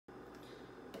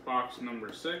box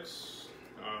number 6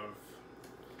 of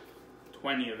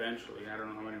 20 eventually. I don't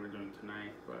know how many we're doing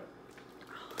tonight, but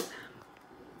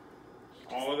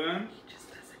all of them? He just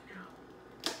doesn't know.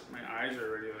 My eyes are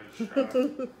already like shot.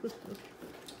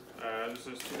 This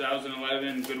is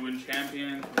 2011 Goodwin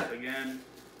champion once again.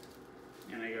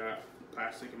 And I got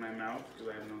plastic in my mouth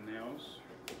because I have no nails.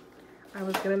 I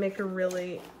was gonna make a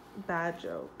really bad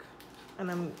joke,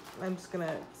 and I'm just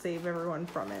gonna save everyone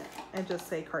from it and just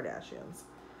say Kardashians,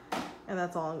 and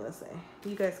that's all I'm gonna say.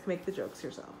 You guys can make the jokes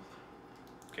yourself.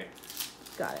 Okay.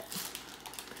 Got it.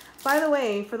 By the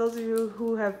way, for those of you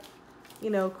who have, you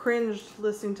know, cringed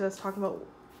listening to us talking about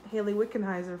Haley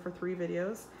Wickenheiser for 3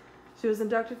 videos, she was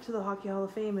inducted to the Hockey Hall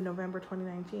of Fame in November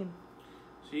 2019.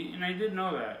 See, and I did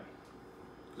know that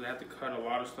because I had to cut a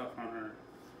lot of stuff on her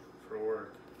for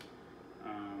work.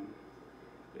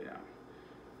 Yeah.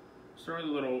 Start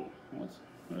with a little, what's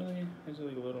really? It's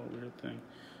like a little weird thing.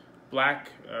 Black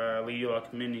Lady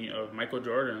Luck Mini of Michael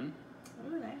Jordan. Oh,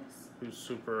 nice. Who's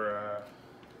super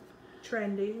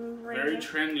Trending right very now.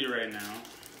 trendy right now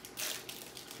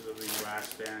because of the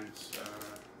Last Dance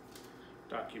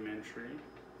documentary.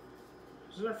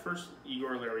 This is our first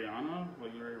Igor Lariano.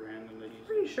 Like very random that he's.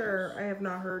 Pretty sure I have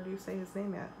not heard you say his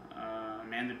name yet.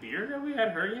 Amanda Beard, have we had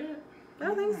her yet? I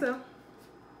don't think so.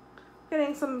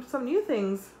 Getting some new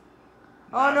things.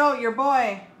 Oh no, your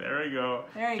boy. There we go.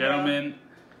 There you Gentleman.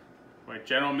 Wait,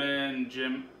 Gentleman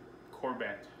Jim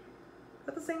Corbett. Is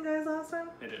that the same guy as last time?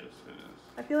 It is. It is.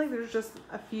 I feel like there's just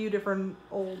a few different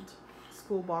old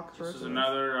school box versions. This is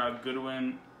another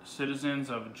Goodwin Citizens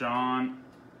of John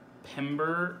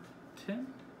Pemberton.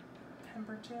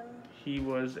 Pemberton. He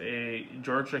was a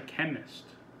Georgia chemist.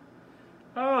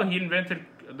 Oh, he invented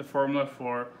the formula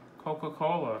for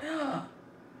Coca-Cola.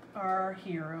 Our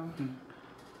hero.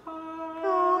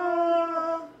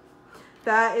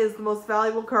 That is the most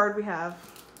valuable card we have.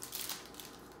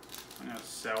 I'm gonna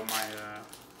sell my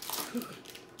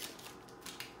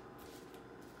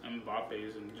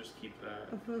Mbappe's and just keep that.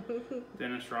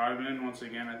 Dennis Rodman, once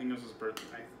again, I think it was his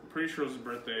birthday. I'm pretty sure it was his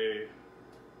birthday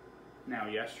now,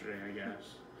 yesterday, I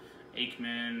guess.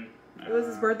 Aikman. It was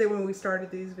his birthday when we started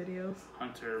these videos.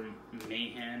 Hunter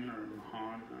Mahan or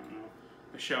Mahan, I don't know.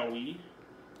 Michelle Wee,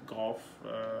 golf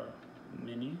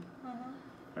mini.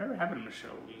 Whatever happened to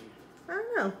Michelle Wee? I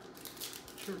don't know.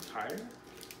 Did she retire?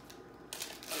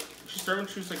 Did she start when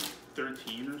she was like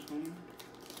 13 or something?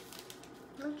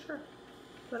 Not sure.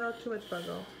 I don't know too much about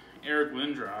golf. Eric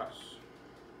Lindros.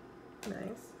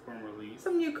 Nice. Formerly.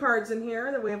 Some new cards in here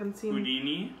that we haven't seen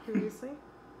Houdini. previously.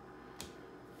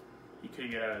 You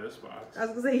couldn't get out of this box. I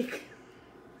was gonna say,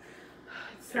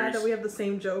 it's sad that we have the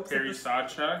same jokes. Terry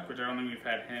Sawchuk, which I don't think we've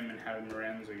had him, and Javi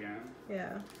Morenz again.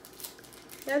 Yeah.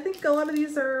 Yeah, I think a lot of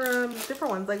these are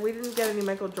different ones. Like, we didn't get any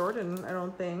Michael Jordan, I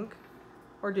don't think.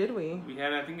 Or did we? We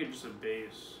had, I think, it's just a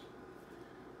base.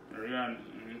 We got an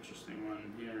interesting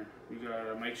one here. We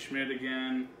got Mike Schmidt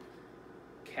again.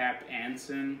 Cap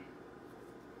Anson.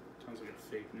 Sounds like a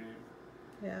fake name.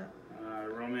 Yeah.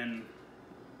 Roman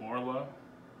Orla,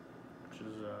 which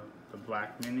is the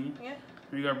black mini. Yeah.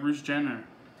 We got Bruce Jenner.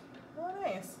 Oh,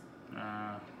 nice.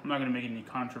 I'm not going to make any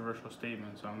controversial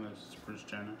statements on this. It's Bruce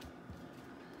Jenner.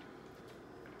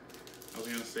 I was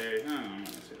going to say, I'm not going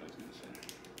to say what I was going to say.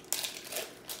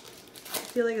 I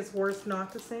feel like it's worse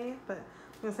not to say, but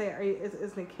I'm going to say,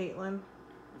 isn't it Caitlyn?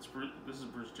 This is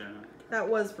Bruce Jenner. That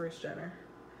was Bruce Jenner.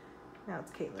 Now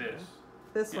it's Caitlyn.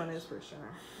 This one is Bruce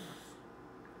Jenner.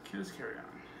 Yes. Let's carry on.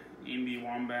 Andy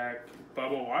Wambach,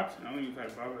 Bubba Watson. I don't think we've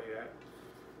had Bubba yet.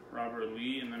 Robert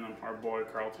Lee, and then our boy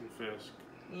Carlton Fisk.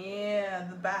 Yeah,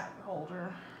 the bat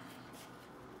holder.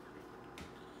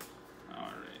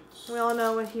 Alright. We all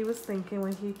know what he was thinking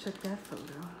when he took that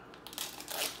photo.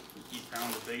 He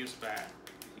found the biggest bat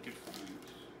he could find.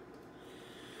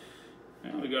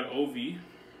 Now we got Ovi.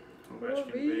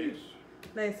 Ovechkin base.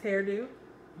 Nice hairdo.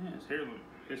 Yeah,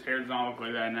 his hair does not look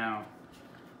like that now.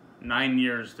 9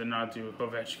 years did not do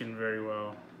Ovechkin very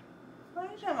well.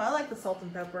 I like the salt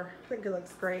and pepper. I think it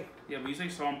looks great. Yeah, but you say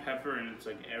salt and pepper and it's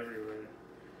like everywhere.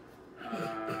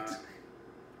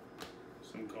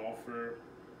 Some golfer.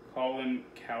 Colin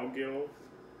Cowgill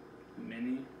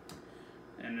mini.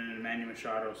 And then Manny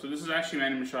Machado. So this is actually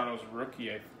Manny Machado's rookie.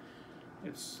 I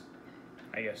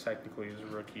guess technically is a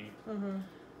rookie.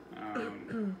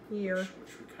 Year.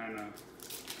 Which we kind of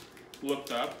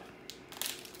looked up.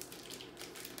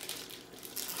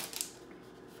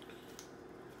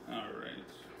 Alright.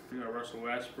 We got Russell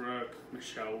Westbrook,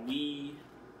 Michelle Wee,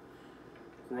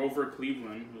 Grover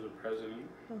Cleveland, who's a president,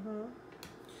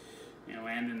 and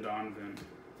Landon Donovan,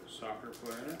 soccer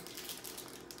player.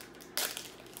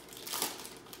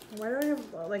 Why do I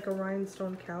have like a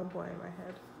rhinestone cowboy in my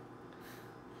head?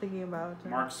 Thinking about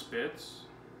Mark Spitz,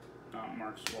 not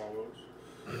Mark Swallows.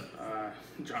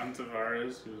 John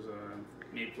Tavares, who's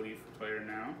a Maple Leaf player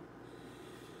now.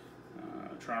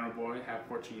 Toronto boy, half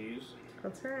Portuguese.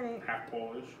 That's right. Half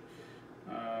Polish.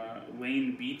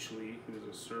 Lane Beachley, who's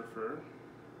a surfer.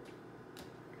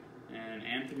 And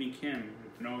Anthony Kim,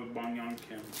 Noah Bong-Young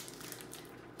Kim.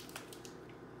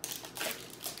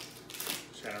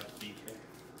 Shout out to BK.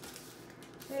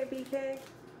 Hey, BK.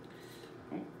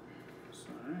 Oh,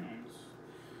 sorry.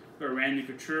 Got Randy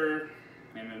Couture,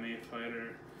 MMA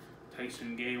fighter.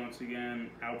 Tyson Gay once again.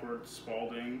 Albert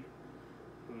Spalding,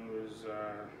 who is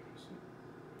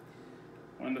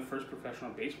one of the first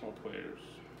professional baseball players.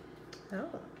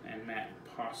 Oh. And Matt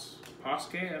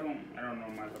Poske. I don't know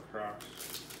my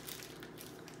lacrosse.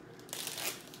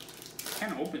 I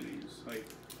can't open these. Like,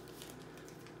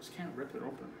 just can't rip it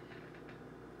open.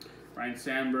 Ryan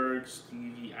Sandberg,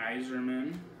 Stevie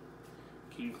Eiserman,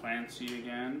 King Clancy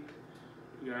again.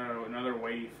 We got another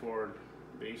Whitey Ford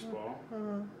baseball.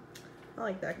 Mm-hmm. I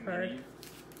like that card.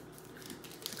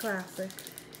 It's a classic.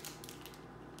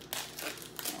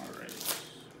 Alright.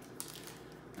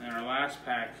 And our last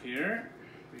pack here,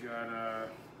 we got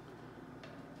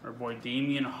our boy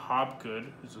Damian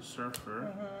Hobgood, who's a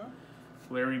surfer.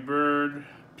 Larry Bird,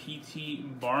 P.T.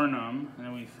 Barnum, and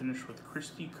then we finish with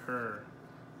Christy Kerr,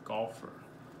 golfer.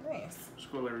 Nice. Let's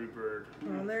go Larry Bird.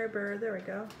 Oh, Larry Bird, there we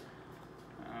go.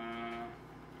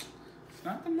 It's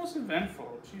not the most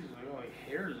eventful. Jesus, I got like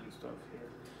hairs and stuff here.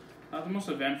 Not the most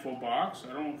eventful box.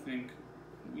 I don't think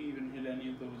we even hit any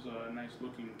of those nice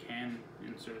looking can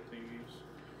insert thingies.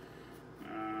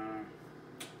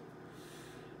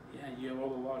 Yeah, you have all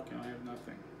the luck and I have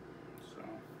nothing. So,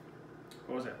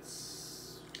 what was that?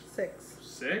 6.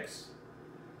 6?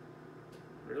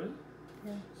 Really?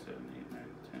 Yeah. 7, 8, 9,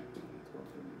 10, 11, 12,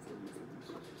 13, 14,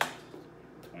 15,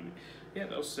 16, 20. Yeah,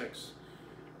 that was 6.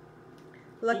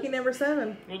 Lucky number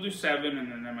 7. We'll do 7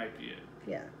 and then that might be it.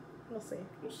 Yeah, we'll see.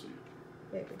 We'll see.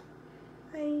 Maybe.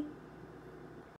 Bye.